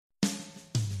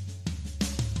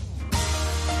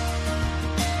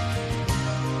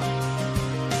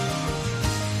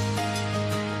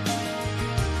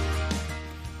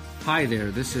Hi there,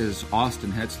 this is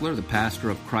Austin Hetsler, the pastor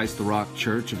of Christ the Rock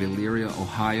Church of Elyria,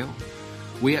 Ohio.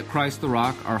 We at Christ the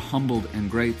Rock are humbled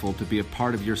and grateful to be a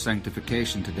part of your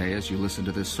sanctification today as you listen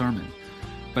to this sermon.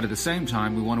 But at the same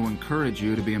time, we want to encourage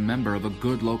you to be a member of a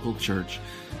good local church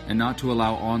and not to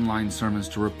allow online sermons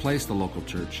to replace the local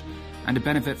church, and to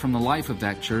benefit from the life of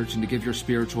that church and to give your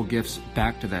spiritual gifts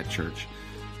back to that church.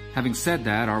 Having said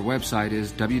that, our website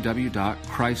is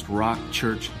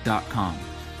www.christrockchurch.com.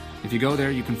 If you go there,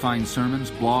 you can find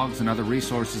sermons, blogs, and other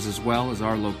resources as well as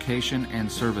our location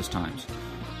and service times.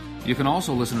 You can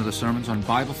also listen to the sermons on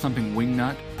Bible Thumping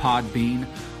Wingnut, Podbean,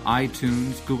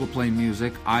 iTunes, Google Play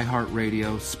Music,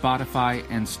 iHeartRadio, Spotify,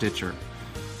 and Stitcher.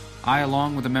 I,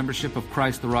 along with the membership of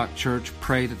Christ the Rock Church,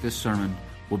 pray that this sermon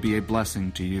will be a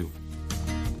blessing to you.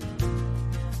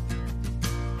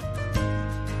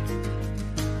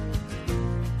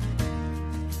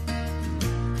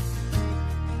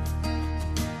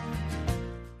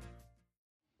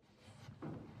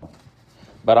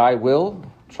 But I will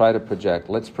try to project.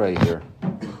 Let's pray here,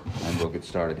 and we'll get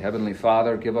started. Heavenly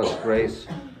Father, give us grace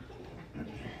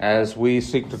as we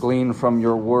seek to glean from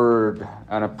your word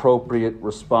an appropriate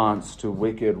response to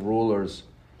wicked rulers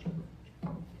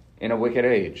in a wicked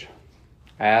age.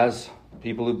 As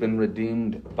people who've been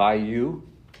redeemed by you,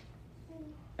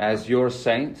 as your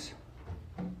saints,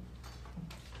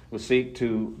 who seek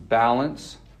to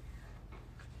balance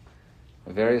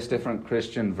various different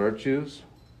Christian virtues,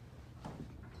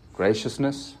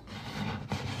 graciousness,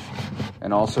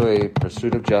 and also a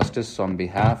pursuit of justice on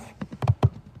behalf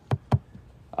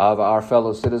of our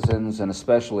fellow citizens, and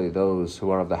especially those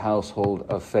who are of the household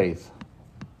of faith.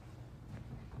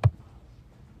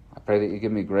 I pray that you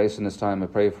give me grace in this time. I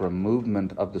pray for a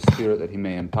movement of the Spirit that he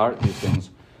may impart these things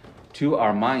to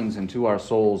our minds and to our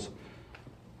souls.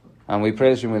 And we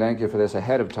praise you and we thank you for this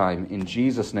ahead of time. In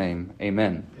Jesus' name,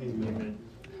 amen. Amen.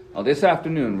 Well, this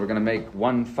afternoon, we're going to make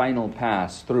one final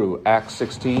pass through Acts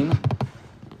 16,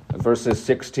 verses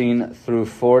 16 through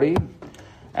 40.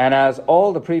 And as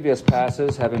all the previous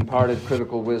passes have imparted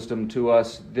critical wisdom to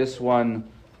us, this one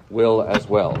will as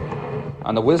well.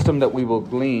 And the wisdom that we will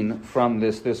glean from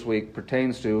this week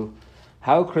pertains to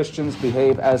how Christians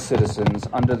behave as citizens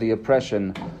under the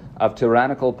oppression of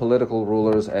tyrannical political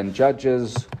rulers and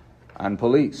judges and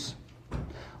police.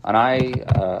 And I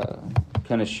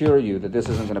can assure you that this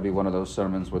isn't going to be one of those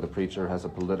sermons where the preacher has a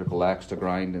political axe to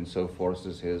grind and so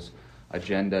forces his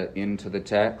agenda into the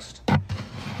text.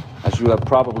 As you have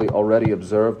probably already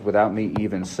observed without me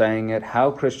even saying it,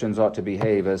 how Christians ought to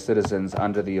behave as citizens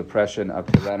under the oppression of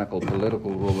tyrannical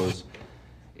political rulers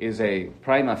is a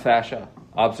prima facie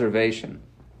observation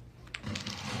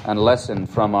and lesson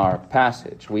from our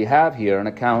passage. We have here an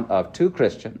account of two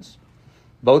Christians,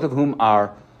 both of whom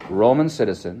are Roman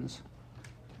citizens,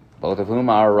 both of whom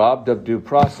are robbed of due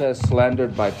process,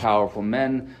 slandered by powerful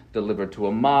men, delivered to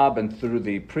a mob, and through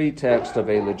the pretext of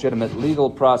a legitimate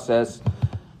legal process,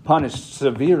 punished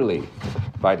severely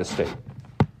by the state.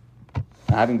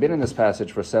 Now, having been in this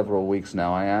passage for several weeks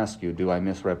now, I ask you, do I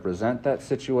misrepresent that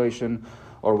situation,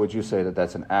 or would you say that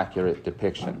that's an accurate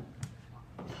depiction?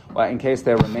 Well, in case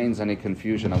there remains any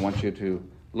confusion, I want you to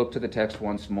look to the text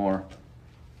once more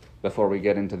before we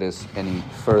get into this any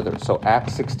further. So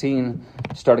Acts 16,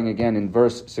 starting again in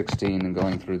verse 16 and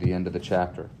going through the end of the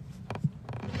chapter.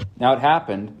 Now it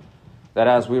happened that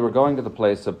as we were going to the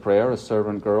place of prayer, a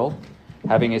servant girl,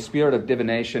 having a spirit of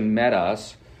divination, met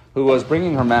us, who was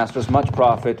bringing her masters much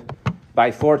profit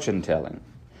by fortune-telling.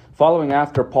 Following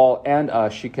after Paul and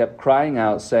us, she kept crying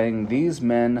out, saying, "These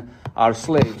men are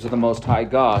slaves of the Most High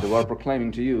God, who are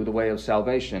proclaiming to you the way of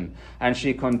salvation." And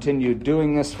she continued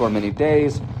doing this for many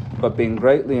days. But being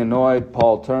greatly annoyed,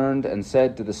 Paul turned and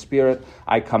said to the spirit,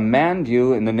 "I command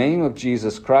you in the name of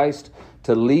Jesus Christ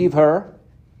to leave her."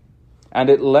 And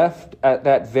it left at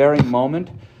that very moment.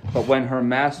 But when her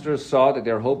masters saw that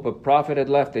their hope of profit had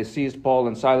left, they seized Paul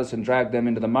and Silas and dragged them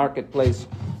into the marketplace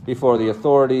before the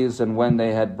authorities. And when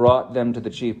they had brought them to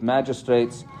the chief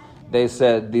magistrates, they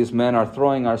said, "These men are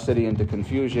throwing our city into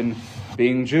confusion,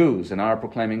 being Jews, and are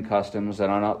proclaiming customs that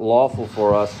are not lawful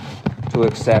for us to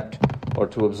accept or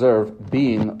to observe,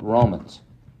 being Romans."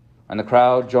 And the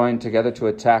crowd joined together to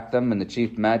attack them, and the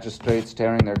chief magistrates,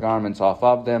 tearing their garments off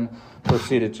of them,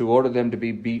 proceeded to order them to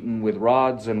be beaten with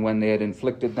rods, and when they had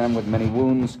inflicted them with many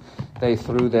wounds, they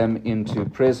threw them into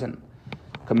prison,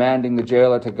 commanding the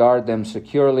jailer to guard them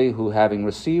securely, who, having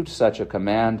received such a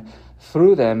command,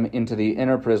 threw them into the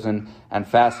inner prison and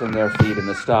fastened their feet in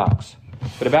the stocks.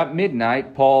 But about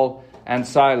midnight, Paul and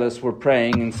Silas were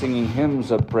praying and singing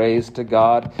hymns of praise to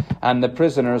God, and the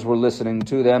prisoners were listening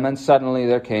to them. And suddenly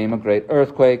there came a great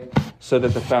earthquake, so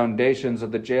that the foundations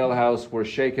of the jailhouse were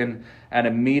shaken, and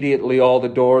immediately all the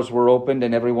doors were opened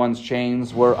and everyone's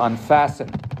chains were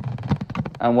unfastened.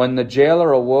 And when the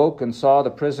jailer awoke and saw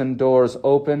the prison doors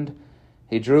opened,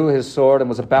 he drew his sword and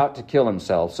was about to kill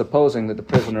himself, supposing that the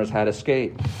prisoners had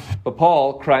escaped. But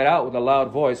Paul cried out with a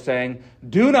loud voice, saying,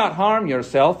 "Do not harm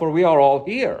yourself, for we are all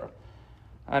here."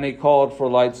 And he called for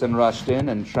lights and rushed in,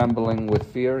 and trembling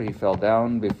with fear, he fell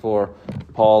down before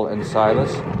Paul and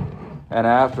Silas. And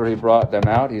after he brought them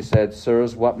out, he said,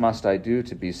 "Sirs, what must I do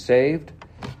to be saved?"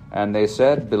 And they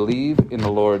said, "Believe in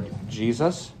the Lord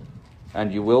Jesus,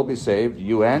 and you will be saved,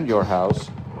 you and your house."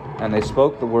 And they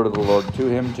spoke the word of the Lord to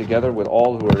him, together with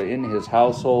all who were in his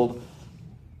household.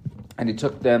 And he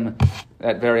took them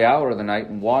that very hour of the night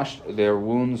and washed their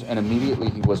wounds, and immediately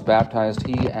he was baptized,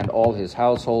 he and all his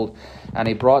household. And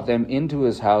he brought them into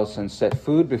his house and set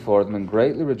food before them, and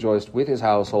greatly rejoiced with his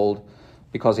household,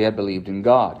 because he had believed in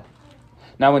God.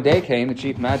 Now when day came, the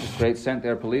chief magistrates sent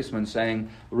their policemen, saying,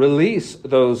 "Release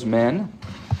those men."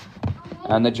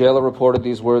 And the jailer reported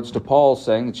these words to Paul,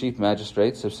 saying, "The chief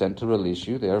magistrates have sent to release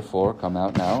you. Therefore come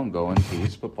out now and go in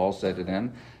peace." But Paul said to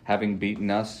them, "Having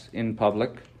beaten us in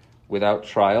public without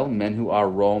trial, men who are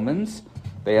Romans,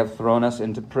 they have thrown us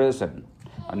into prison.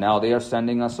 And now they are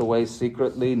sending us away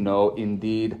secretly. No,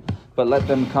 indeed. But let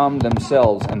them come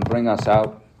themselves and bring us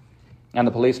out." And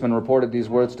the policemen reported these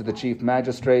words to the chief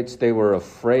magistrates. They were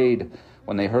afraid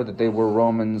when they heard that they were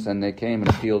Romans, and they came and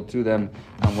appealed to them.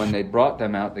 And when they brought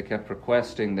them out, they kept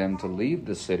requesting them to leave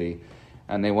the city.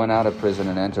 And they went out of prison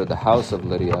and entered the house of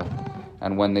Lydia.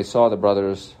 And when they saw the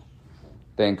brothers,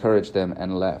 they encouraged them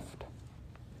and left.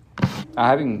 Now,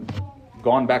 having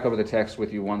gone back over the text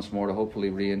with you once more to hopefully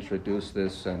reintroduce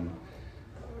this, and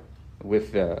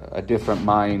with a different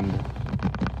mind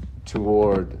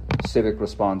toward civic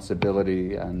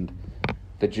responsibility and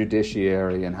the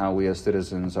judiciary and how we as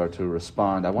citizens are to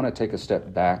respond, I want to take a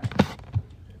step back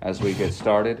as we get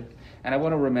started, and I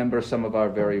want to remember some of our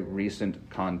very recent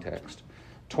context.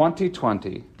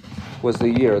 2020 was the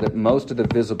year that most of the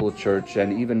visible church,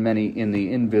 and even many in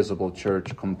the invisible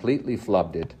church, completely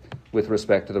flubbed it with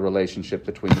respect to the relationship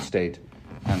between the state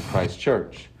and Christ's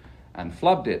church. And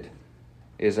flubbed it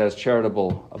is as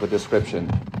charitable of a description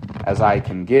as I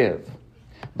can give.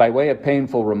 By way of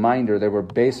painful reminder, there were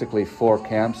basically four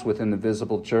camps within the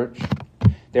visible church.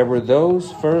 There were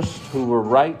those first who were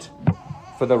right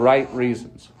for the right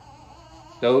reasons.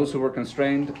 Those who were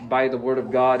constrained by the Word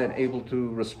of God and able to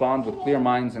respond with clear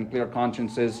minds and clear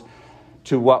consciences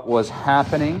to what was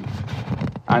happening,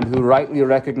 and who rightly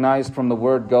recognized from the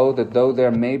word go that though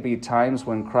there may be times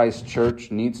when Christ's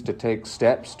church needs to take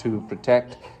steps to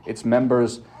protect its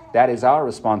members, that is our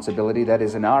responsibility, that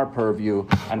is in our purview,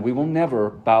 and we will never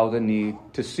bow the knee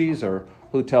to Caesar,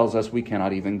 who tells us we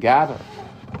cannot even gather,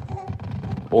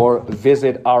 or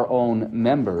visit our own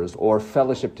members, or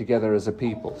fellowship together as a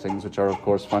people, things which are, of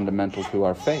course, fundamental to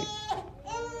our faith.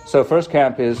 So first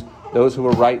camp is those who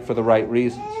were right for the right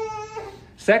reasons.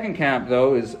 Second camp,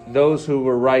 though, is those who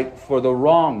were right for the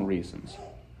wrong reasons.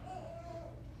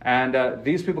 And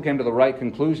these people came to the right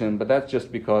conclusion, but that's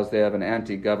just because they have an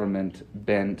anti-government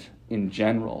bent in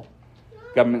general.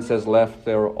 Government says left,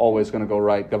 they're always going to go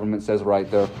right. Government says right,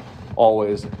 they're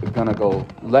always going to go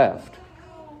left.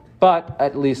 But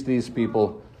at least these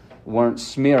people weren't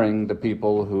smearing the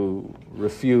people who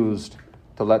refused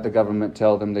to let the government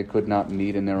tell them they could not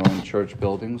meet in their own church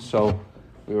buildings. So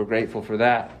we were grateful for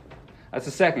that. That's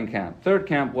the second camp. Third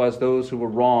camp was those who were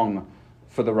wrong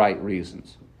for the right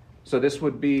reasons. So this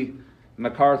would be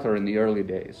MacArthur in the early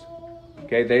days.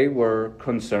 Okay, they were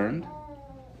concerned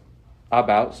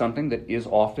about something that is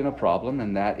often a problem,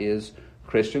 and that is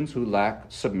Christians who lack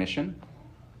submission.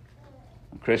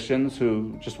 Christians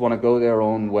who just want to go their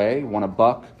own way, want to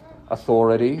buck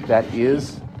authority. That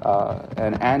is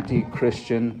an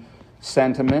anti-Christian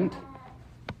sentiment.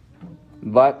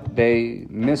 But they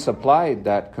misapplied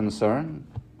that concern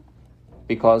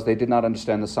because they did not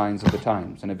understand the signs of the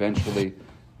times, and eventually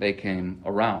they came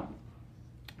around.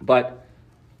 But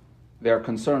their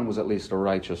concern was at least a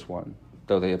righteous one,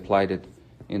 though they applied it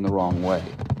in the wrong way.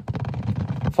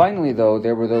 Finally, though,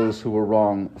 there were those who were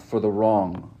wrong for the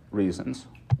wrong reasons.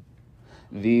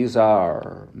 These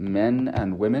are men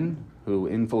and women who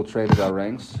infiltrated our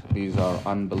ranks. These are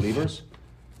unbelievers.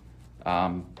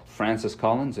 Francis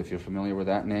Collins, if you're familiar with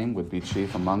that name, would be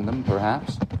chief among them,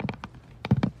 perhaps.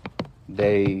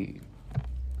 They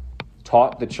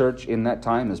taught the church in that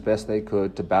time as best they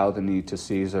could to bow the knee to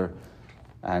Caesar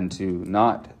and to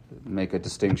not make a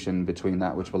distinction between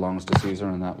that which belongs to Caesar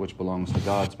and that which belongs to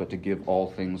God, but to give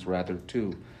all things rather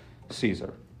to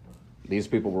Caesar. These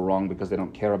people were wrong because they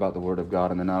don't care about the Word of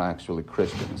God and they're not actually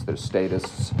Christians. They're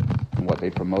statists, and what they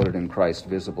promoted in Christ's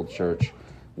visible church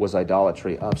was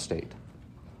idolatry of state.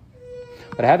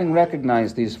 But having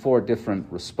recognized these four different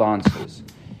responses,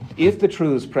 if the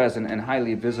truths present and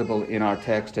highly visible in our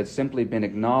text had simply been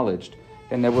acknowledged,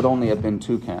 then there would only have been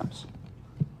two camps.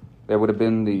 There would have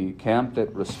been the camp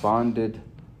that responded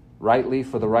rightly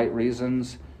for the right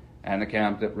reasons, and the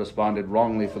camp that responded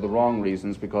wrongly for the wrong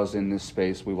reasons, because in this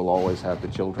space we will always have the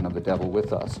children of the devil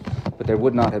with us. But there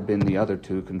would not have been the other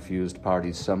two confused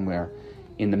parties somewhere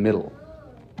in the middle.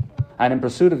 And in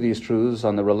pursuit of these truths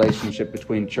on the relationship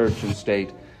between church and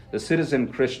state, the citizen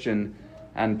Christian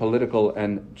and political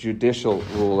and judicial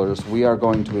rulers, we are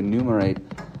going to enumerate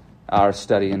our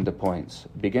study into points,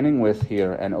 beginning with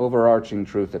here an overarching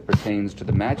truth that pertains to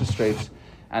the magistrates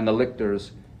and the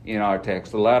lictors in our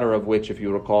text, the latter of which, if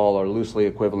you recall, are loosely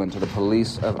equivalent to the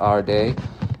police of our day.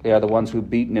 They are the ones who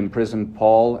beat and imprisoned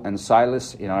Paul and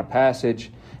Silas in our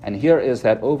passage. And here is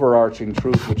that overarching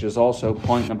truth, which is also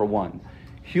point number one.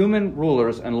 Human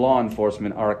rulers and law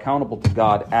enforcement are accountable to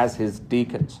God as his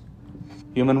deacons.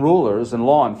 Human rulers and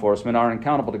law enforcement are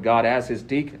accountable to God as his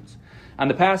deacons. And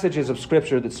the passages of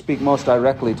Scripture that speak most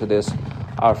directly to this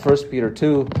are 1 Peter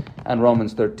 2 and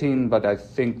Romans 13, but I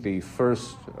think the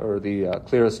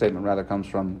clearest statement rather comes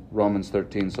from Romans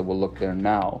 13, so we'll look there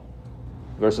now.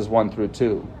 Verses 1 through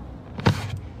 2.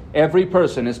 Every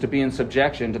person is to be in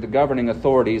subjection to the governing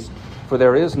authorities, for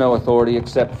there is no authority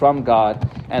except from God,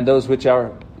 and those which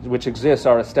exist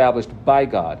are established by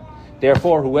God.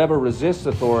 Therefore, whoever resists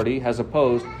authority has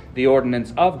opposed the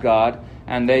ordinance of God,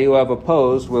 and they who have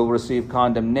opposed will receive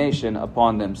condemnation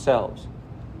upon themselves.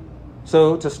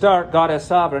 So, to start, God as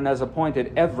sovereign has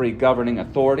appointed every governing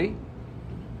authority.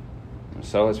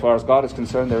 So, as far as God is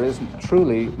concerned, there is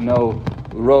truly no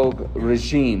rogue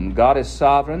regime. God is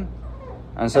sovereign,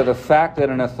 and so the fact that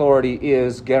an authority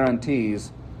is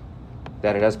guarantees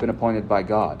that it has been appointed by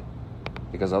God,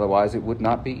 because otherwise it would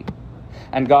not be.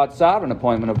 And God's sovereign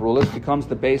appointment of rulers becomes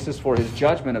the basis for his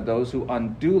judgment of those who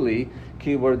unduly,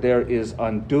 keyword there is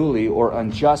unduly or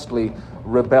unjustly,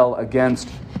 rebel against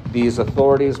these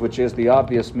authorities, which is the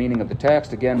obvious meaning of the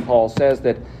text. Again, Paul says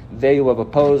that they who have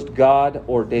opposed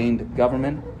God-ordained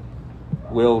government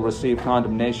will receive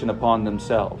condemnation upon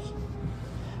themselves.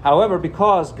 However,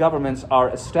 because governments are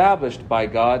established by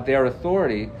God, their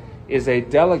authority is a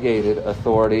delegated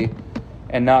authority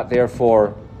and not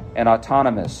therefore an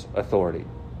autonomous authority.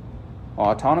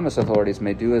 Autonomous authorities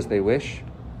may do as they wish,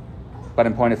 but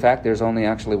in point of fact, there's only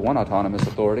actually one autonomous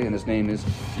authority, and his name is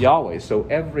Yahweh. So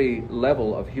every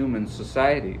level of human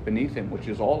society beneath him, which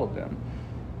is all of them,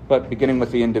 but beginning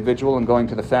with the individual and going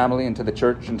to the family and to the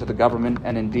church and to the government,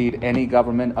 and indeed any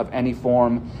government of any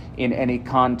form in any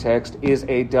context, is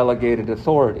a delegated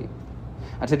authority.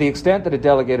 And to the extent that a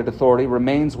delegated authority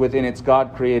remains within its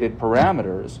God-created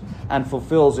parameters and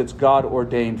fulfills its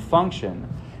God-ordained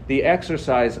function, the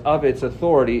exercise of its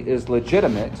authority is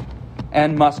legitimate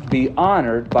and must be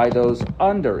honored by those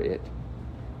under it.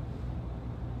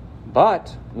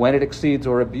 But when it exceeds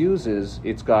or abuses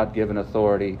its God-given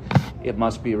authority, it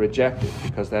must be rejected,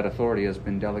 because that authority has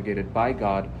been delegated by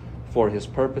God for his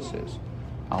purposes.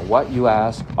 Now, what, you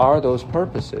ask, are those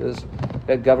purposes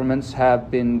that governments have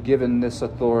been given this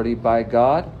authority by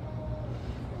God?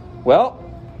 Well,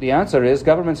 the answer is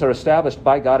governments are established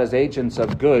by God as agents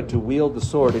of good to wield the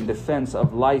sword in defense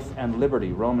of life and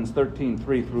liberty. Romans 13,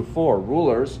 3 through 4.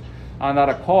 Rulers are not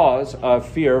a cause of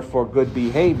fear for good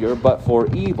behavior, but for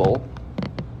evil.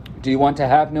 Do you want to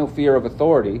have no fear of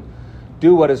authority?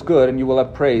 Do what is good, and you will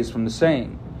have praise from the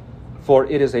same. For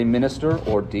it is a minister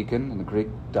or deacon, in the Greek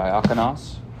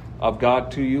diakonos, of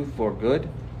God to you for good.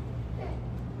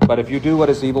 But if you do what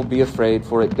is evil, be afraid,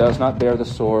 for it does not bear the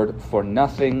sword for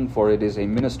nothing, for it is a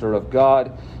minister of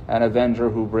God, an avenger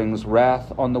who brings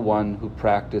wrath on the one who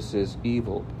practices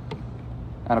evil.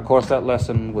 And of course that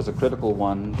lesson was a critical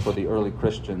one for the early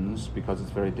Christians, because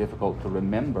it's very difficult to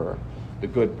remember the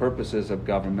good purposes of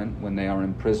government when they are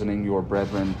imprisoning your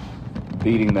brethren,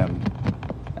 beating them,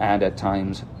 and at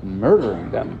times murdering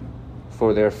them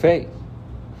for their faith.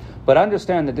 But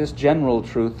understand that this general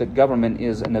truth, that government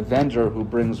is an avenger who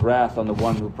brings wrath on the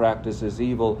one who practices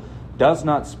evil, does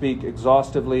not speak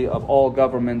exhaustively of all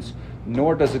governments,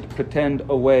 nor does it pretend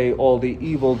away all the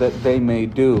evil that they may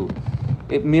do.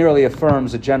 It merely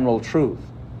affirms a general truth,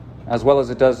 as well as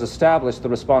it does establish the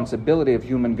responsibility of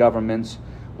human governments,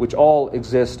 which all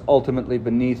exist ultimately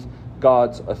beneath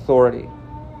God's authority.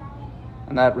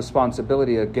 And that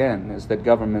responsibility, again, is that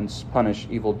governments punish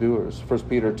evildoers. 1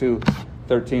 Peter 2,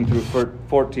 13 through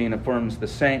 14 affirms the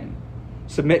same.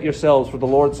 Submit yourselves for the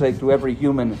Lord's sake to every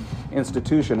human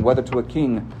institution, whether to a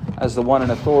king as the one in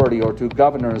authority, or to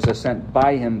governors as sent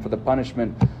by him for the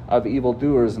punishment of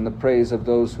evildoers and the praise of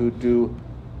those who do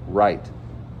right.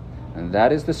 And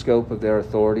that is the scope of their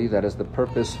authority. That is the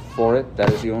purpose for it.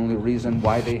 That is the only reason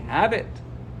why they have it.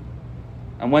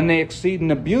 And when they exceed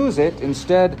and abuse it,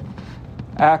 instead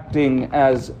acting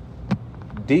as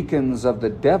deacons of the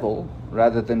devil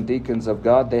rather than deacons of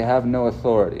God, they have no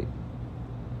authority.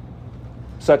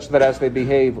 Such that as they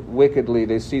behave wickedly,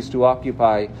 they cease to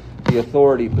occupy the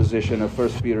authority position of 1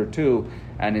 Peter 2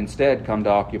 and instead come to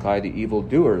occupy the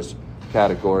evildoers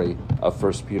category of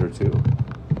 1 Peter 2.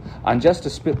 And just to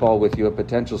spitball with you a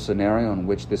potential scenario in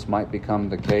which this might become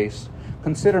the case,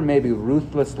 consider maybe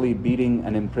ruthlessly beating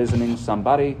and imprisoning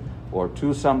somebody or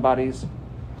two somebodies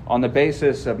on the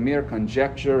basis of mere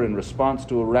conjecture in response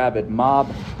to a rabid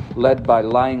mob led by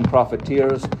lying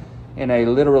profiteers in a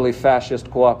literally fascist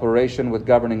cooperation with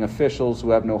governing officials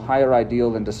who have no higher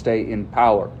ideal than to stay in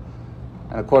power.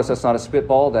 And of course, that's not a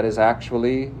spitball. That is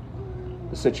actually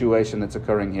the situation that's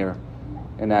occurring here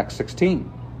in Acts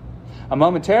 16. And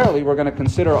momentarily, we're going to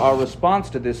consider our response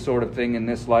to this sort of thing in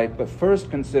this life, but first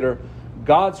consider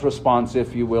God's response,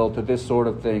 if you will, to this sort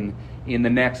of thing in the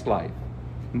next life.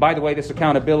 And by the way, this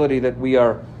accountability that we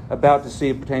are about to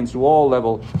see pertains to all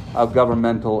level of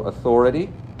governmental authority.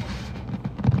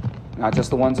 Not just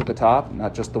the ones at the top,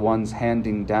 not just the ones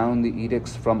handing down the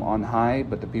edicts from on high,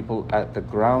 but the people at the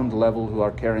ground level who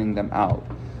are carrying them out,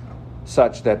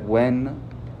 such that when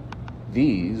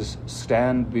these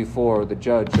stand before the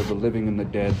judge of the living and the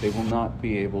dead, they will not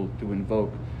be able to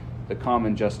invoke the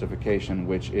common justification,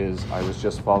 which is, I was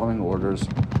just following orders,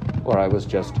 or I was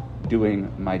just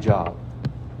doing my job.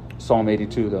 Psalm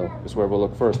 82, though, is where we'll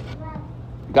look first.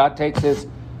 God takes his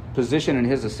position in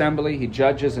his assembly. He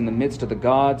judges in the midst of the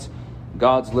gods.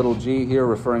 God's little g here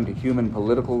referring to human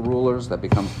political rulers. That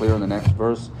becomes clear in the next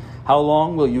verse. How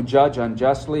long will you judge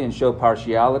unjustly and show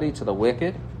partiality to the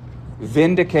wicked?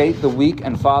 Vindicate the weak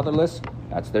and fatherless.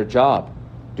 That's their job.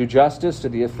 Do justice to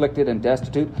the afflicted and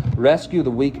destitute. Rescue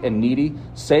the weak and needy.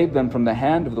 Save them from the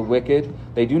hand of the wicked.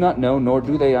 They do not know, nor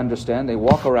do they understand. They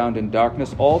walk around in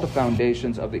darkness. All the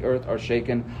foundations of the earth are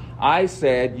shaken. I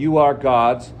said, you are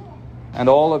gods, and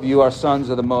all of you are sons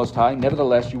of the Most High.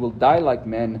 Nevertheless, you will die like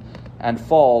men and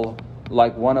fall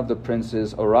like one of the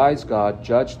princes. Arise, God,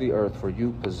 judge the earth, for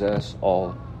you possess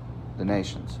all the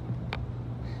nations.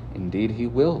 Indeed, he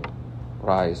will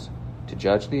rise to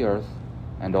judge the earth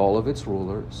and all of its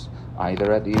rulers,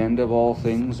 either at the end of all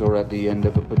things or at the end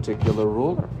of a particular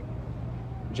ruler.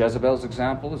 Jezebel's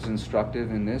example is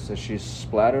instructive in this, as she's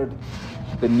splattered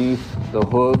beneath the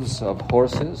hooves of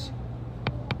horses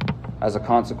as a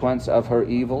consequence of her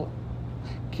evil.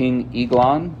 King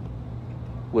Eglon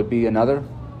would be another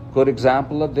good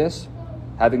example of this,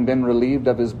 having been relieved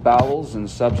of his bowels and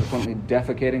subsequently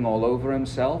defecating all over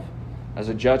himself as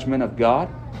a judgment of God.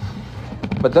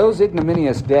 But those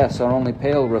ignominious deaths are only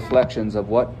pale reflections of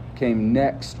what came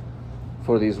next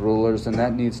for these rulers, and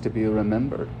that needs to be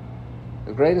remembered.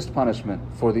 The greatest punishment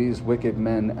for these wicked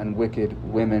men and wicked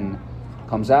women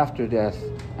comes after death,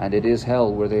 and it is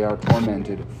hell, where they are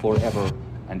tormented forever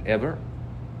and ever.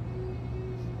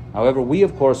 However, we,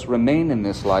 of course, remain in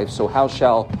this life, so how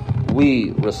shall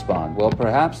we respond? Well,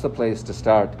 perhaps the place to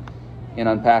start in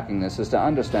unpacking this is to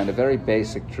understand a very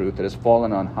basic truth that has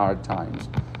fallen on hard times,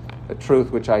 a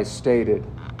truth which I stated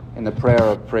in the prayer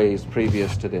of praise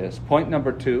previous to this. Point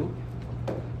number 2,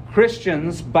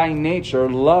 Christians by nature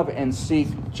love and seek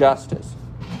justice.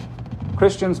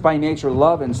 Christians by nature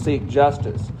love and seek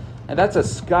justice. And that's a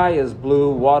sky is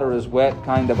blue, water is wet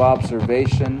kind of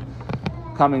observation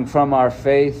coming from our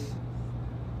faith,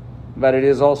 but it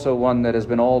is also one that has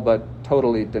been all but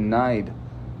totally denied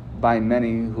by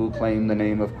many who claim the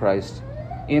name of Christ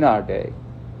in our day.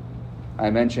 I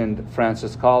mentioned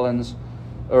Francis Collins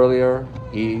earlier.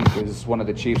 He is one of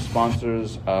the chief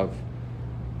sponsors of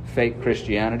fake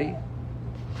Christianity,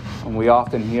 and we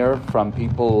often hear from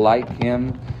people like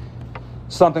him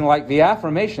something like, the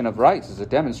affirmation of rights is a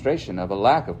demonstration of a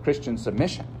lack of Christian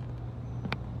submission.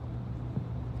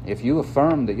 If you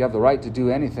affirm that you have the right to do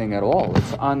anything at all,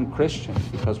 it's unchristian,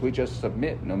 because we just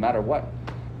submit no matter what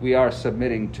we are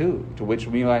submitting to which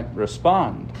we might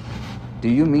respond. Do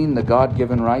you mean the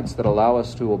God-given rights that allow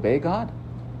us to obey God?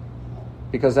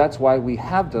 Because that's why we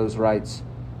have those rights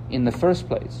in the first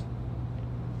place.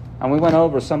 And we went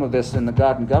over some of this in the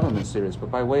God and Government series, but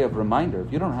by way of reminder,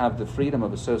 if you don't have the freedom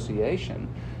of association,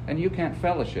 then you can't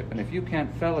fellowship. And if you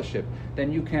can't fellowship,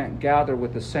 then you can't gather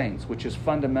with the saints, which is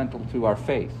fundamental to our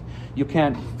faith. You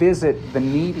can't visit the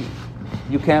needy.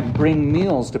 You can't bring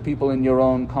meals to people in your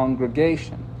own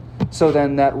congregation. So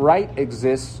then that right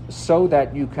exists so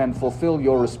that you can fulfill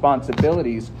your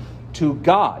responsibilities to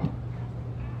God.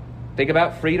 Think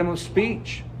about freedom of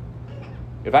speech.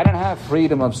 If I don't have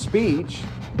freedom of speech,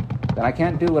 then I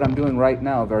can't do what I'm doing right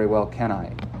now very well, can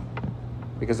I?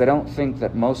 Because I don't think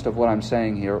that most of what I'm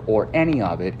saying here, or any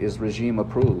of it, is regime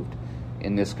approved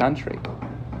in this country.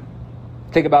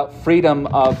 Think about freedom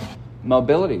of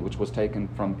mobility, which was taken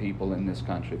from people in this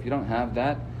country. If you don't have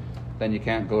that, then you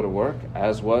can't go to work,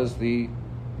 as was the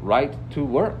right to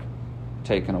work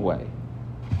taken away.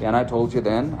 And I told you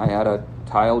then, I had a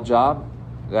tile job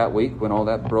that week when all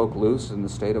that broke loose in the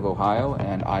state of Ohio,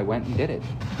 and I went and did it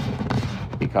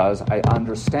because I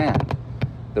understand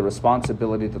the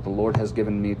responsibility that the Lord has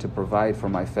given me to provide for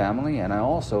my family, and I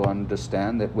also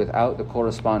understand that without the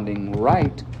corresponding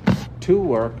right to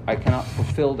work, I cannot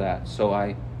fulfill that. So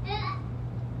I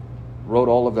wrote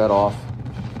all of that off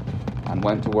and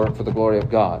went to work for the glory of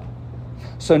God.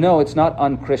 So no, it's not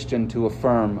unchristian to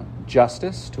affirm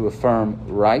justice, to affirm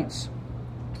rights,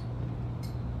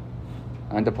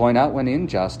 and to point out when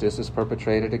injustice is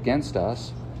perpetrated against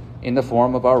us in the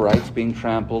form of our rights being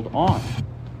trampled on.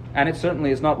 And it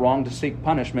certainly is not wrong to seek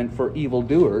punishment for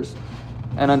evildoers.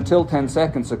 And until 10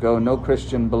 seconds ago, no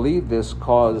Christian believed this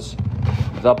cause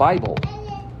the Bible.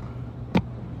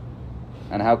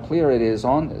 And how clear it is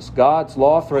on this. God's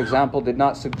law, for example, did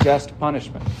not suggest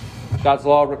punishment. God's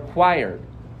law required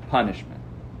punishment.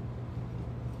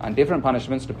 And different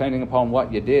punishments depending upon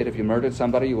what you did. If you murdered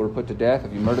somebody, you were put to death.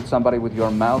 If you murdered somebody with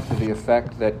your mouth to the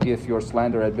effect that if your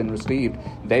slander had been received,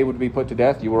 they would be put to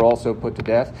death, you were also put to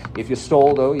death. If you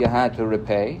stole, though, you had to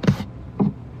repay.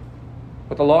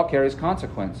 But the law carries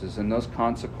consequences, and those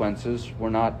consequences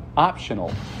were not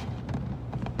optional.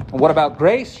 And what about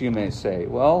grace, you may say?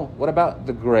 Well, what about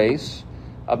the grace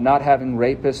of not having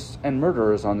rapists and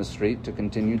murderers on the street to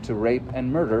continue to rape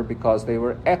and murder because they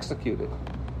were executed?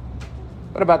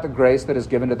 What about the grace that is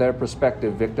given to their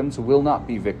prospective victims who will not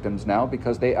be victims now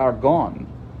because they are gone?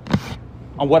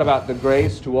 And what about the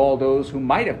grace to all those who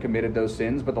might have committed those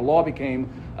sins, but the law became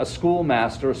a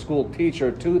schoolmaster, a school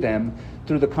teacher to them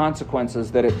through the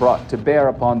consequences that it brought to bear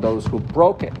upon those who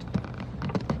broke it?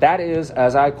 That is,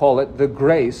 as I call it, the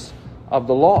grace of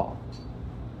the law.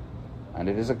 And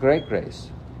it is a great grace.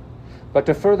 But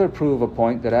to further prove a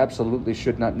point that absolutely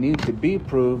should not need to be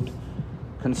proved,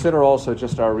 consider also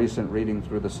just our recent reading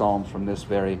through the Psalms from this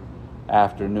very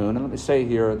afternoon. And let me say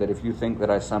here that if you think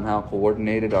that I somehow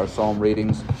coordinated our Psalm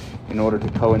readings in order to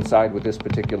coincide with this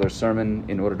particular sermon,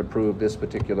 in order to prove this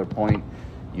particular point,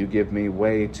 you give me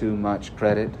way too much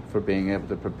credit for being able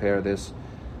to prepare this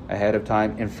ahead of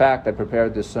time. In fact, I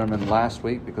prepared this sermon last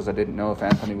week because I didn't know if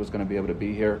Anthony was going to be able to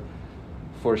be here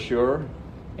for sure.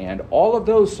 And all of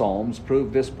those Psalms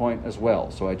prove this point as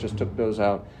well. So I just took those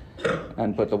out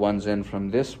and put the ones in from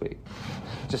this week.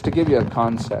 Just to give you a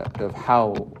concept of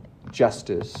how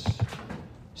justice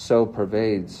so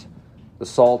pervades the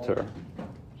Psalter,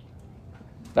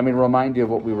 let me remind you of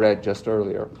what we read just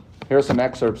earlier. Here are some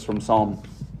excerpts from Psalm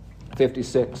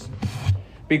 56.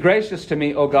 Be gracious to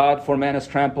me, O God, for man has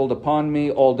trampled upon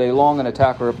me. All day long an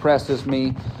attacker oppresses me.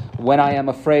 When I am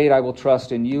afraid, I will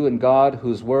trust in you, in God,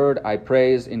 whose word I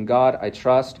praise. In God I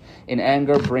trust. In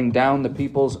anger, bring down the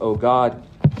peoples, O God.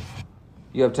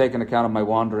 You have taken account of my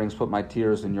wanderings, put my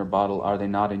tears in your bottle. Are they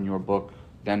not in your book?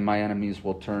 Then my enemies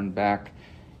will turn back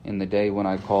in the day when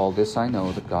I call. This I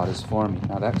know, that God is for me.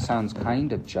 Now that sounds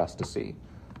kind of justicey.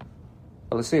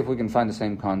 But let's see if we can find the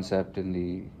same concept in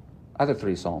the other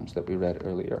three Psalms that we read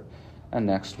earlier. And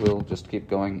next we'll just keep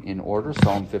going in order.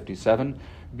 Psalm 57.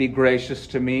 Be gracious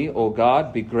to me, O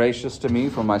God, be gracious to me,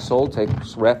 for my soul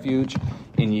takes refuge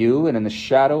in you, and in the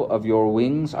shadow of your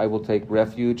wings I will take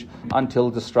refuge until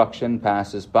destruction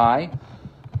passes by.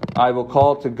 I will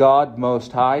call to God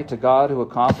Most High, to God who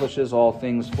accomplishes all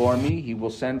things for me. He will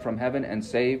send from heaven and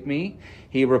save me.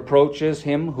 He reproaches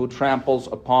him who tramples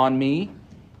upon me.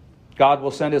 God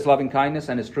will send his loving kindness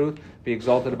and his truth. Be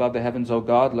exalted above the heavens, O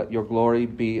God. Let your glory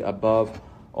be above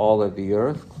all of the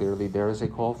earth. Clearly there is a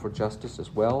call for justice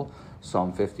as well.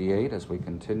 Psalm 58 as we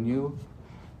continue.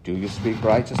 Do you speak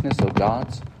righteousness, O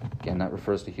gods? Again, that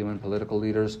refers to human political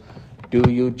leaders.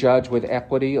 Do you judge with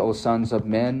equity, O sons of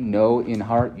men? No, in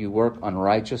heart you work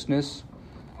unrighteousness.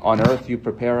 On earth you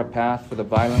prepare a path for the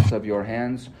violence of your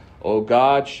hands. O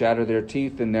God, shatter their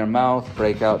teeth in their mouth.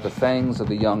 Break out the fangs of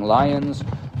the young lions.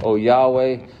 O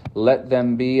Yahweh, let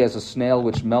them be as a snail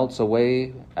which melts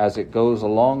away as it goes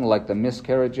along, like the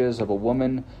miscarriages of a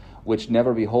woman which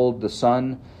never behold the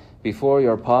sun. Before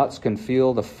your pots can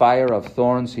feel the fire of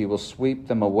thorns, he will sweep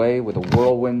them away with a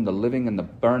whirlwind, the living and the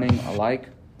burning alike.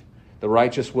 The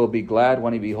righteous will be glad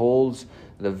when he beholds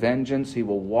the vengeance. He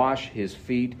will wash his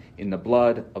feet in the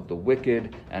blood of the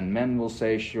wicked, and men will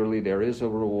say, surely there is a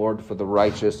reward for the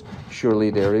righteous.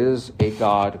 Surely there is a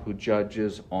God who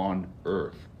judges on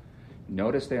earth.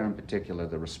 Notice there in particular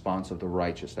the response of the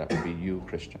righteous. That would be you,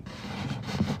 Christian,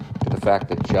 to the fact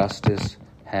that justice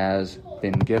has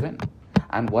been given.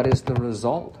 And what is the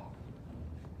result?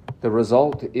 The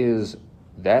result is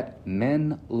that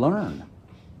men learn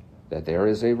that there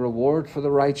is a reward for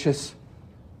the righteous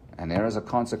and there is a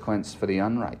consequence for the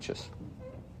unrighteous.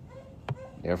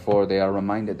 Therefore, they are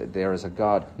reminded that there is a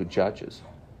God who judges.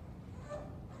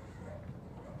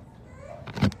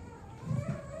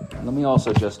 And let me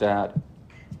also just add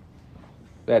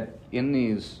that in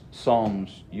these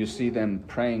Psalms, you see them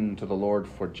praying to the Lord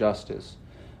for justice.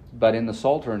 But in the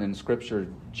Psalter and in Scripture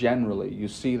generally, you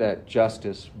see that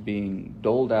justice being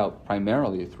doled out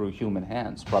primarily through human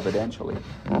hands, providentially.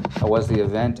 It was the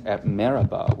event at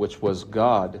Meribah, which was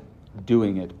God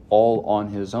doing it all on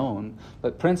his own,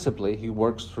 but principally he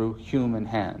works through human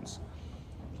hands.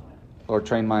 Lord,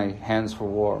 train my hands for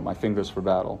war, my fingers for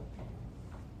battle,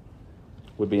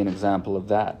 would be an example of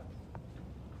that.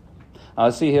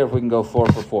 Let's see here if we can go 4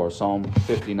 for 4, Psalm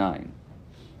 59.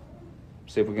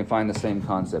 See if we can find the same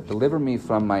concept. Deliver me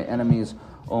from my enemies,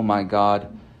 O my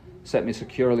God. Set me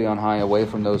securely on high, away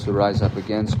from those who rise up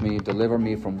against me. Deliver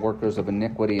me from workers of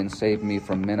iniquity, and save me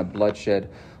from men of bloodshed.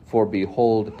 For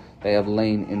behold, they have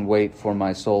lain in wait for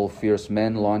my soul. Fierce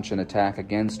men launch an attack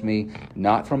against me,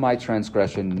 not for my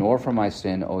transgression, nor for my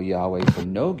sin, O Yahweh, for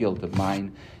no guilt of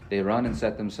mine. They run and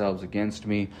set themselves against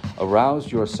me. Arouse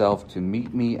yourself to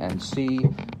meet me, and see,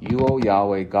 you, O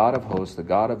Yahweh, God of hosts, the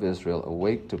God of Israel,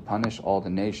 awake to punish all the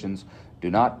nations.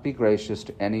 Do not be gracious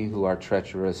to any who are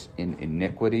treacherous in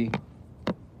iniquity.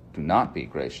 Do not be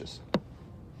gracious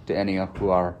to any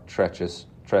who are treacherous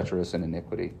in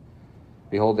iniquity.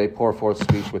 Behold, they pour forth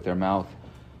speech with their mouth.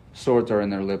 Swords are in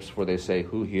their lips, for they say,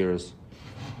 who hears?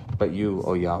 But you,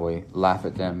 O Yahweh, laugh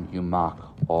at them. You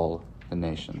mock all the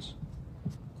nations.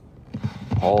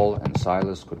 Paul and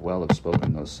Silas could well have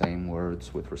spoken those same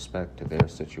words with respect to their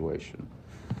situation.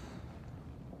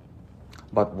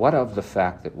 But what of the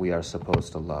fact that we are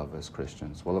supposed to love as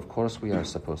Christians? Well, of course we are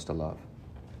supposed to love.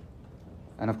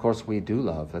 And of course we do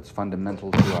love. That's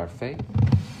fundamental to our faith.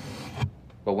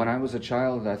 But when I was a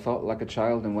child, I thought like a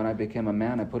child, and when I became a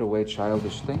man, I put away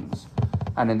childish things.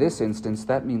 And in this instance,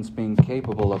 that means being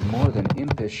capable of more than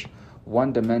impish,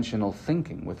 one-dimensional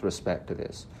thinking with respect to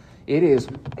this. It is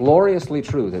gloriously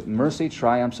true that mercy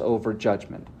triumphs over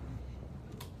judgment.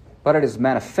 But it is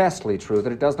manifestly true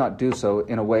that it does not do so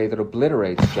in a way that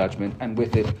obliterates judgment and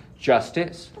with it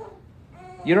justice.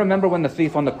 You remember when the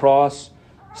thief on the cross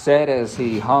said as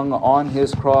he hung on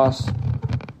his cross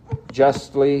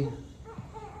justly,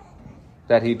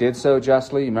 that he did so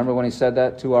justly? You remember when he said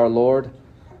that to our Lord?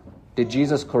 Did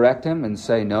Jesus correct him and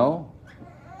say no?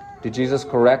 Did Jesus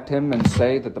correct him and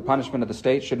say that the punishment of the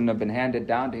state shouldn't have been handed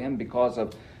down to him because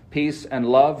of peace and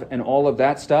love and all of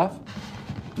that stuff?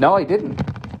 No, he didn't.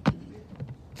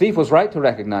 Thief was right to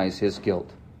recognize his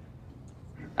guilt.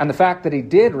 And the fact that he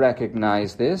did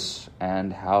recognize this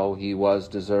and how he was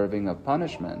deserving of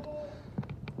punishment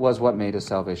was what made his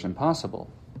salvation possible.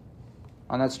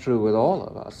 And that's true with all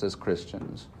of us as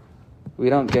Christians. We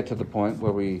don't get to the point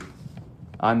where we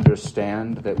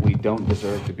understand that we don't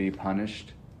deserve to be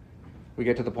punished. We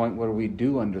get to the point where we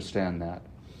do understand that.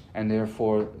 And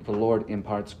therefore, the Lord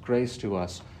imparts grace to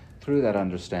us through that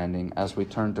understanding as we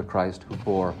turn to Christ who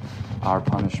bore our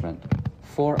punishment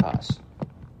for us.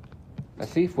 A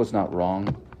thief was not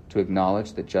wrong to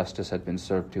acknowledge that justice had been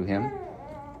served to him.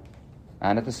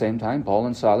 And at the same time, Paul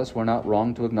and Silas were not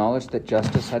wrong to acknowledge that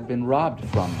justice had been robbed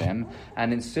from them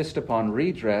and insist upon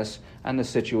redress and the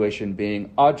situation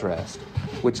being addressed,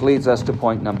 which leads us to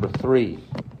point number 3.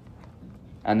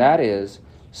 And that is,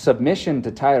 submission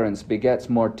to tyrants begets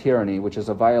more tyranny, which is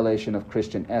a violation of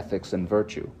Christian ethics and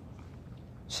virtue.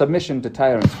 Submission to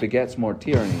tyrants begets more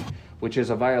tyranny, which is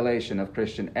a violation of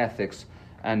Christian ethics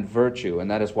and virtue. And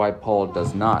that is why Paul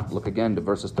does not. Look again to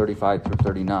verses 35 through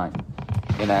 39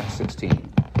 in Acts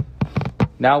 16.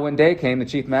 Now when day came, the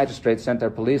chief magistrates sent their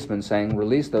policemen, saying,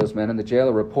 release those men. And the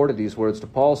jailer reported these words to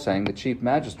Paul, saying, the chief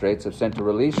magistrates have sent to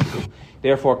release you.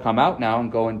 Therefore come out now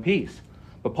and go in peace.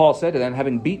 But Paul said to them,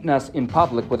 having beaten us in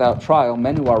public without trial,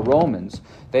 men who are Romans,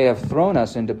 they have thrown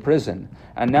us into prison,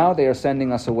 and now they are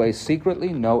sending us away secretly?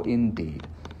 No, indeed.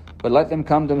 But let them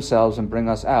come themselves and bring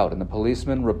us out. And the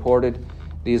policemen reported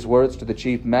these words to the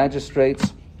chief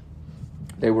magistrates.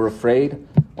 They were afraid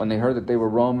when they heard that they were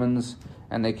Romans,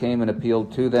 and they came and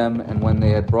appealed to them. And when they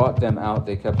had brought them out,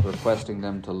 they kept requesting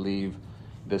them to leave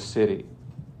the city.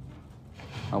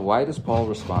 Now, why does Paul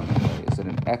respond that way? Is it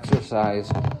an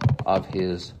exercise of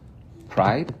his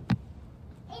pride?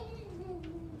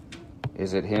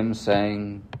 Is it him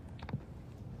saying,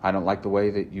 I don't like the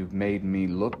way that you've made me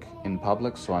look in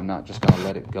public, so I'm not just going to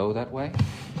let it go that way?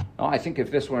 No, I think if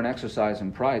this were an exercise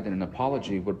in pride, then an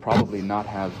apology would probably not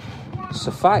have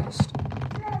sufficed.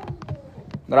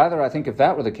 But rather, I think if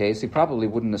that were the case, he probably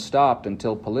wouldn't have stopped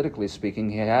until, politically speaking,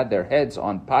 he had their heads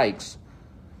on pikes,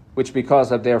 which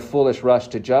because of their foolish rush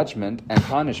to judgment and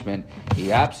punishment,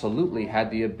 he absolutely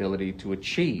had the ability to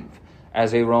achieve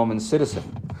as a Roman citizen.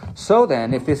 So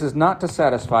then, if this is not to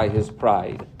satisfy his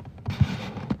pride,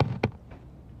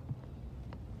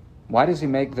 why does he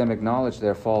make them acknowledge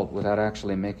their fault without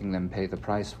actually making them pay the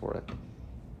price for it?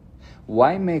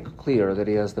 Why make clear that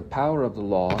he has the power of the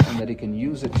law and that he can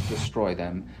use it to destroy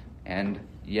them and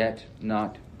yet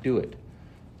not do it?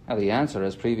 Now, the answer,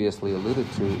 as previously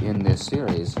alluded to in this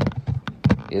series,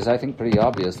 is, I think, pretty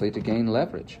obviously to gain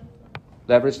leverage.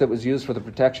 Leverage that was used for the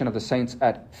protection of the saints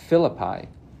at Philippi.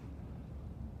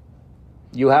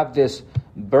 You have this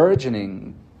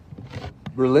burgeoning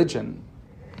religion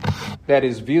that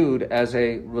is viewed as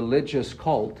a religious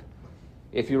cult.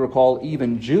 If you recall,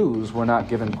 even Jews were not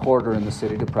given quarter in the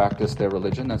city to practice their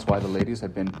religion. That's why the ladies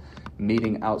had been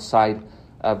meeting outside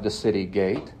of the city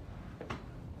gate.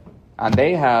 And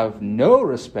they have no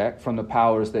respect from the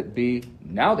powers that be.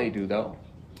 Now they do, though,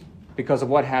 because of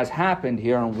what has happened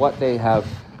here and what they have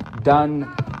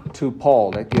done to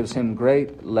Paul. That gives him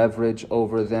great leverage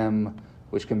over them,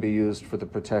 which can be used for the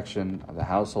protection of the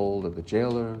household of the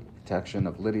jailer, protection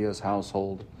of Lydia's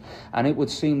household. And it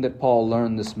would seem that Paul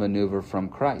learned this maneuver from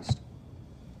Christ.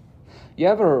 You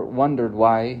ever wondered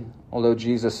why, although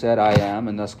Jesus said, I am,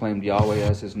 and thus claimed Yahweh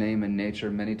as his name and nature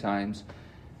many times,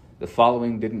 the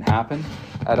following didn't happen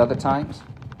at other times?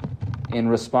 In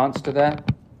response to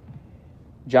that,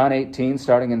 John 18,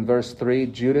 starting in verse 3,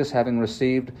 Judas, having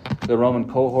received the Roman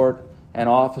cohort and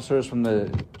officers from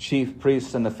the chief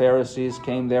priests and the Pharisees,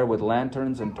 came there with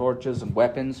lanterns and torches and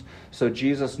weapons. So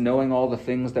Jesus, knowing all the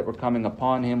things that were coming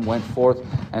upon him, went forth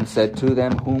and said to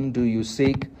them, Whom do you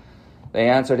seek? They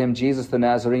answered him, Jesus the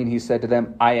Nazarene. He said to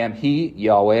them, I am he,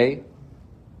 Yahweh.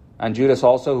 And Judas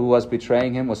also, who was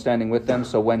betraying him, was standing with them.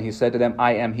 So when he said to them,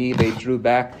 I am he, they drew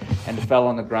back and fell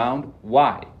on the ground.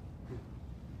 Why?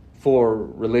 For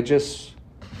religious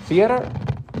theater?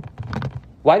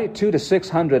 Why did 200 to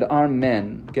 600 armed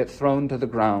men get thrown to the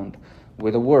ground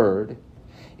with a word,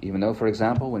 even though, for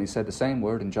example, when he said the same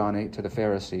word in John 8 to the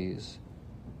Pharisees,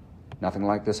 nothing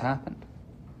like this happened?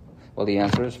 Well, the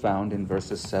answer is found in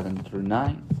verses 7 through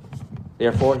 9.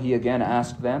 Therefore he again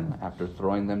asked them, after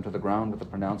throwing them to the ground with the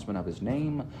pronouncement of his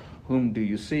name, Whom do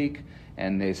you seek?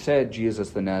 And they said,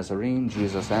 Jesus the Nazarene.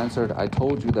 Jesus answered, I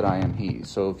told you that I am he.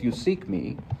 So if you seek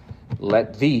me,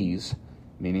 let these,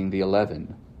 meaning the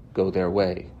 11, go their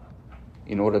way,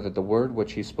 in order that the word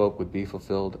which he spoke would be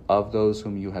fulfilled. Of those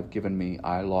whom you have given me,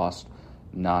 I lost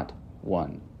not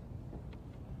one.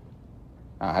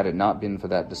 Now, had it not been for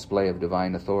that display of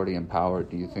divine authority and power,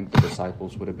 do you think the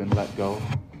disciples would have been let go?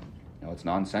 No, it's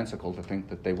nonsensical to think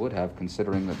that they would have,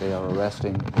 considering that they are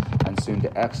arresting and soon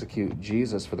to execute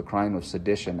Jesus for the crime of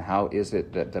sedition. How is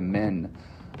it that the men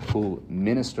who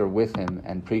minister with him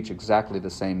and preach exactly the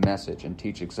same message and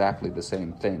teach exactly the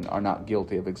same thing are not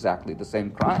guilty of exactly the same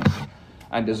crime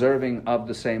and deserving of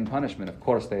the same punishment? Of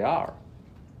course they are.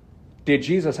 Did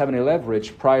Jesus have any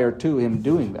leverage prior to him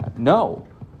doing that? No.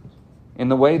 In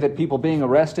the way that people being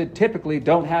arrested typically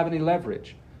don't have any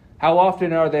leverage. How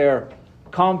often are there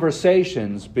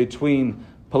conversations between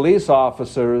police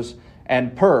officers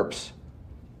and perps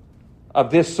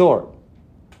of this sort,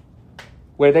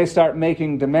 where they start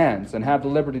making demands and have the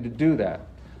liberty to do that?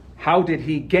 How did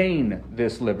he gain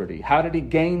this liberty? How did he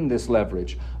gain this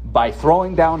leverage? By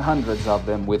throwing down hundreds of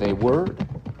them with a word,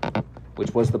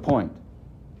 which was the point,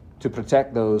 to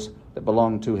protect those that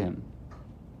belonged to him,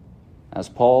 as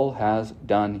Paul has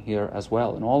done here as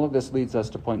well. And all of this leads us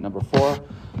to point number 4,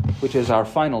 which is our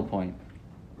final point,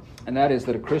 and that is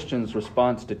that a Christian's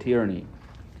response to tyranny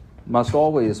must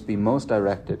always be most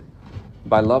directed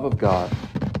by love of God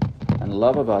and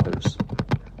love of others,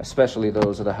 especially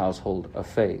those of the household of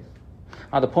faith.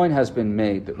 Now, the point has been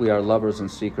made that we are lovers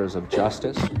and seekers of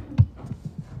justice,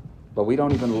 but we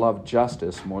don't even love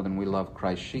justice more than we love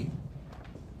Christ's sheep.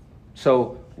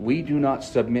 So we do not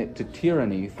submit to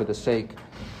tyranny for the sake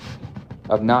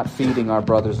of not feeding our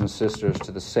brothers and sisters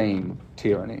to the same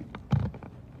tyranny.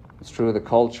 It's true of the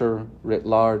culture writ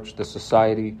large, the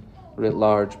society writ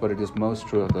large, but it is most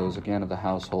true of those, again, of the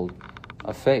household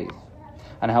of faith.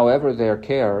 And however their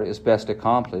care is best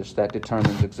accomplished, that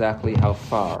determines exactly how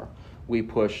far we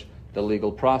push the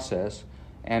legal process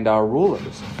and our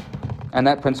rulers. And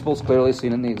that principle is clearly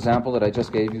seen in the example that I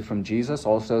just gave you from Jesus,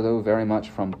 also, though, very much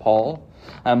from Paul.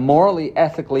 And morally,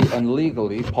 ethically, and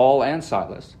legally, Paul and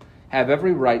Silas have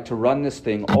every right to run this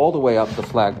thing all the way up the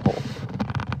flagpole.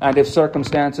 And if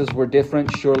circumstances were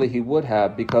different, surely he would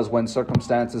have, because when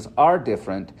circumstances are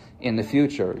different in the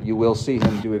future, you will see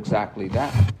him do exactly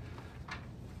that.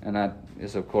 And that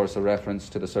is, of course, a reference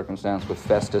to the circumstance with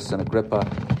Festus and Agrippa,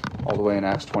 all the way in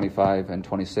Acts 25 and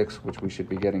 26, which we should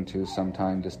be getting to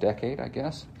sometime this decade, I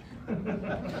guess.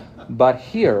 But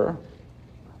here,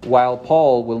 while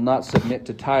Paul will not submit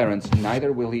to tyrants,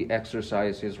 neither will he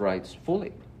exercise his rights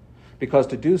fully, because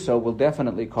to do so will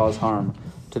definitely cause harm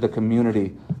to the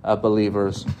community of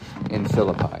believers in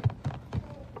Philippi.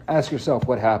 Ask yourself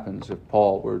what happens if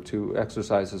Paul were to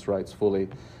exercise his rights fully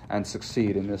and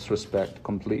succeed in this respect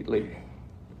completely.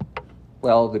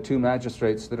 Well, the 2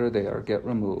 magistrates that are there get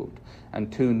removed,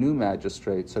 and 2 new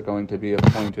magistrates are going to be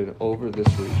appointed over this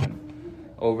region,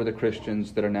 over the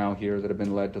Christians that are now here that have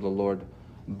been led to the Lord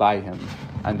by him.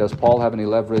 And does Paul have any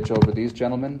leverage over these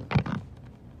gentlemen?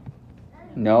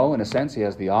 No, in a sense he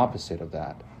has the opposite of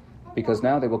that, because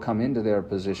now they will come into their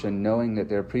position knowing that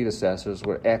their predecessors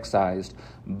were excised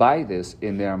by this,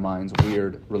 in their minds,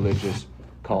 weird religious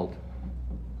cult.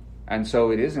 And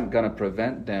so it isn't going to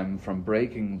prevent them from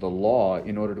breaking the law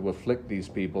in order to afflict these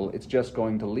people. It's just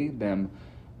going to lead them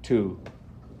to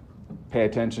pay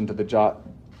attention to the jot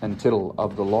and tittle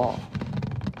of the law,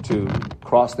 to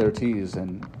cross their T's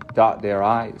and dot their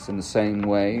I's in the same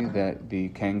way that the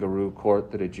kangaroo court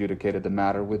that adjudicated the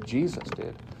matter with Jesus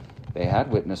did. They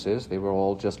had witnesses. They were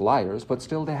all just liars, but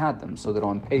still they had them so that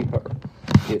on paper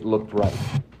it looked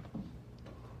right.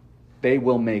 They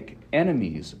will make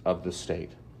enemies of the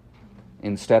state,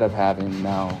 instead of having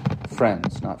now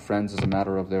friends. Not friends as a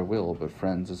matter of their will, but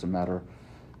friends as a matter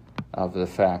of the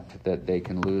fact that they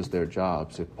can lose their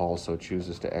jobs if Paul so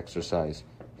chooses to exercise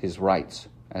his rights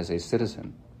as a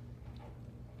citizen.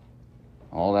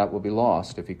 All that will be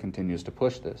lost if he continues to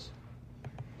push this.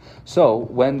 So,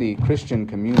 when the Christian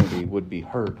community would be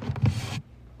hurt,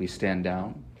 we stand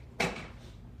down,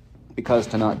 because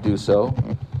to not do so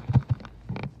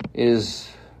is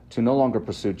to no longer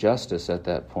pursue justice at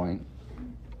that point,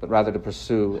 but rather to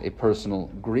pursue a personal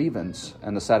grievance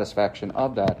and the satisfaction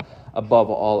of that above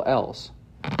all else.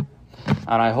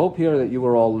 And I hope here that you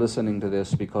are all listening to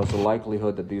this, because the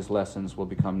likelihood that these lessons will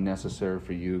become necessary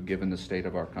for you, given the state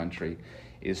of our country,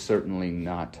 is certainly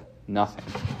not nothing.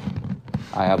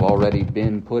 I have already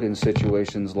been put in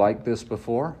situations like this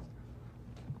before.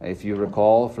 If you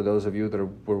recall, for those of you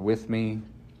that were with me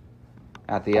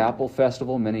at the Apple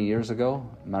Festival many years ago,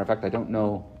 matter of fact, I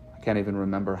can't even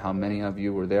remember how many of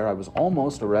you were there. I was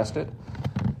almost arrested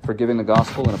for giving the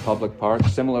gospel in a public park.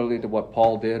 Similarly to what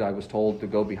Paul did, I was told to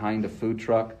go behind a food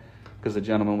truck because the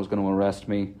gentleman was going to arrest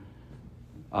me.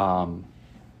 And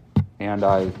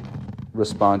I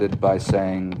responded by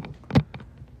saying,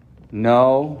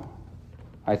 no,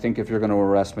 I think if you're going to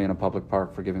arrest me in a public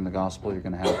park for giving the gospel, you're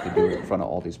going to have to do it in front of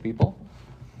all these people.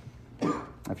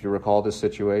 If you recall this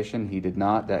situation, he did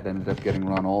not. That ended up getting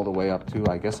run all the way up to,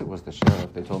 I guess it was the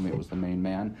sheriff. They told me it was the main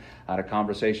man. I had a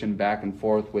conversation back and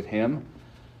forth with him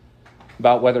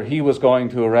about whether he was going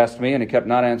to arrest me, and he kept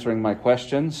not answering my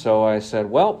questions. So I said,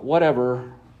 well,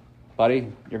 whatever,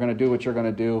 buddy. You're going to do what you're going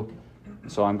to do.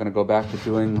 So I'm going to go back to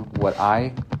doing what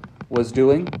I was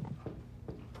doing.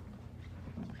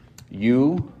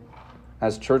 You,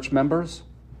 as church members,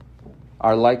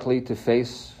 are likely to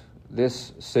face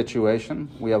this situation.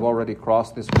 We have already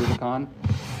crossed this Rubicon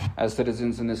as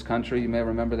citizens in this country. You may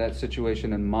remember that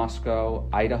situation in Moscow,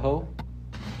 Idaho.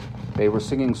 They were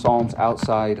singing psalms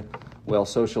outside, well,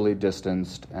 socially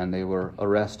distanced, and they were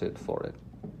arrested for it.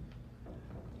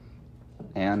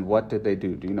 And what did they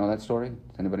do? Do you know that story?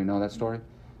 Does anybody know that story?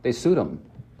 They sued them,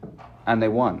 and they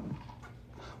won.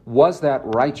 Was that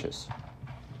righteous?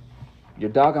 You're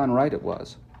doggone right it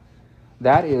was.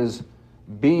 That is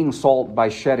being salt by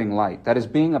shedding light. That is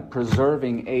being a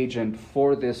preserving agent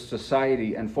for this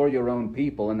society and for your own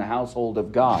people in the household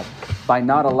of God by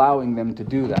not allowing them to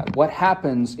do that. What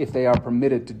happens if they are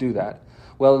permitted to do that?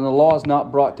 Well, and the law is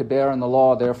not brought to bear, and the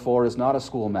law, therefore, is not a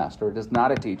schoolmaster. It is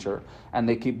not a teacher, and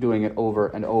they keep doing it over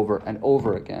and over and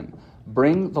over again.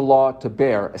 Bring the law to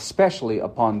bear, especially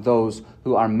upon those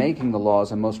who are making the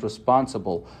laws and most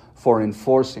responsible for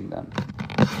enforcing them.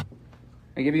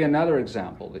 I'll give you another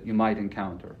example that you might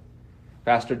encounter.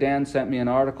 Pastor Dan sent me an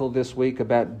article this week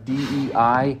about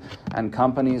DEI and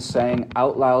companies saying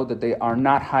out loud that they are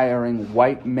not hiring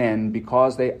white men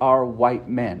because they are white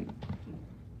men.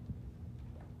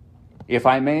 If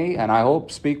I may, and I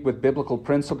hope speak with biblical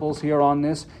principles here on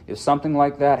this, if something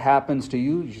like that happens to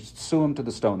you, you should sue them to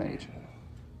the Stone Age.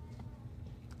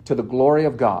 to the glory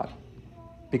of God.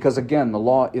 Because again, the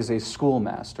law is a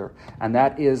schoolmaster, and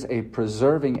that is a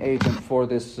preserving agent for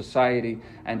this society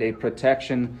and a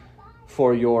protection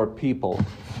for your people.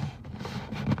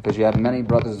 Because you have many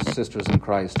brothers and sisters in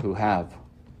Christ who have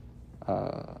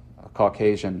a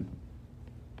Caucasian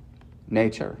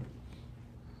nature.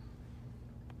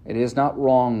 It is not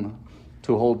wrong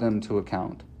to hold them to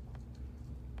account.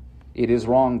 It is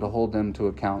wrong to hold them to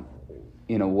account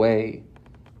in a way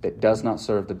that does not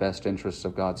serve the best interests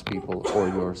of God's people or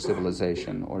your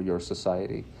civilization or your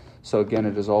society. So again,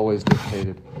 it is always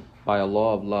dictated by a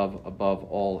law of love above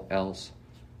all else.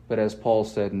 But as Paul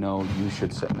said, no, you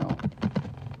should say no.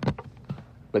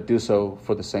 But do so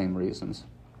for the same reasons.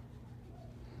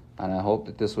 And I hope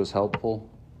that this was helpful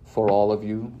for all of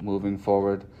you moving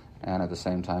forward. And at the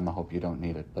same time, I hope you don't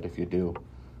need it. But if you do,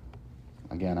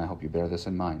 again, I hope you bear this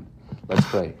in mind. Let's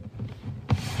pray.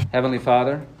 Heavenly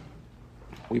Father,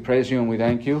 we praise you and we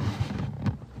thank you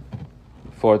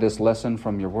for this lesson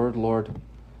from your word, Lord.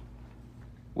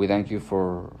 We thank you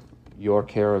for your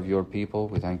care of your people.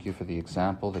 We thank you for the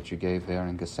example that you gave there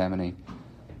in Gethsemane.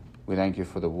 We thank you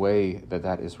for the way that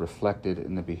that is reflected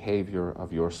in the behavior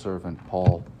of your servant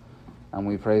Paul. And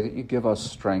we pray that you give us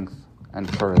strength and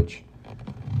courage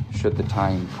should the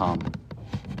time come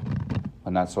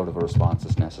when that sort of a response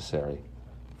is necessary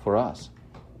for us.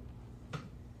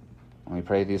 And we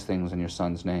pray these things in your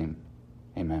Son's name.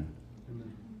 Amen.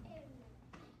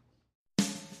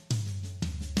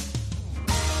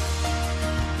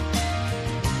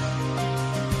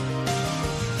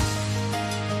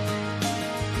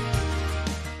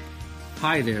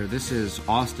 Hi there, this is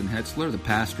Austin Hetsler, the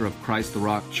pastor of Christ the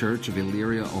Rock Church of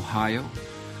Elyria, Ohio.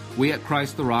 We at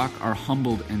Christ the Rock are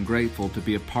humbled and grateful to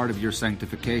be a part of your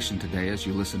sanctification today as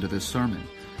you listen to this sermon.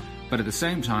 But at the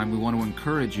same time, we want to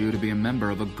encourage you to be a member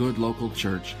of a good local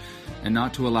church and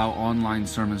not to allow online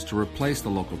sermons to replace the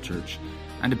local church,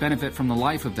 and to benefit from the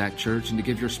life of that church and to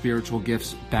give your spiritual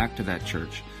gifts back to that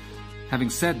church. Having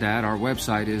said that, our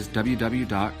website is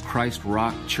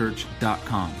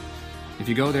www.christrockchurch.com. If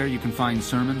you go there, you can find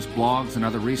sermons, blogs, and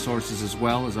other resources, as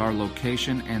well as our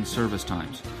location and service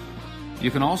times. You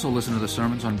can also listen to the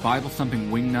sermons on Bible Thumping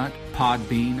Wingnut,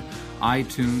 Podbean,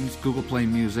 iTunes, Google Play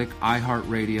Music,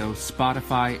 iHeartRadio,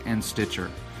 Spotify, and Stitcher.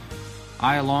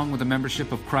 I, along with the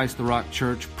membership of Christ the Rock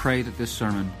Church, pray that this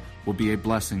sermon will be a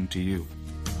blessing to you.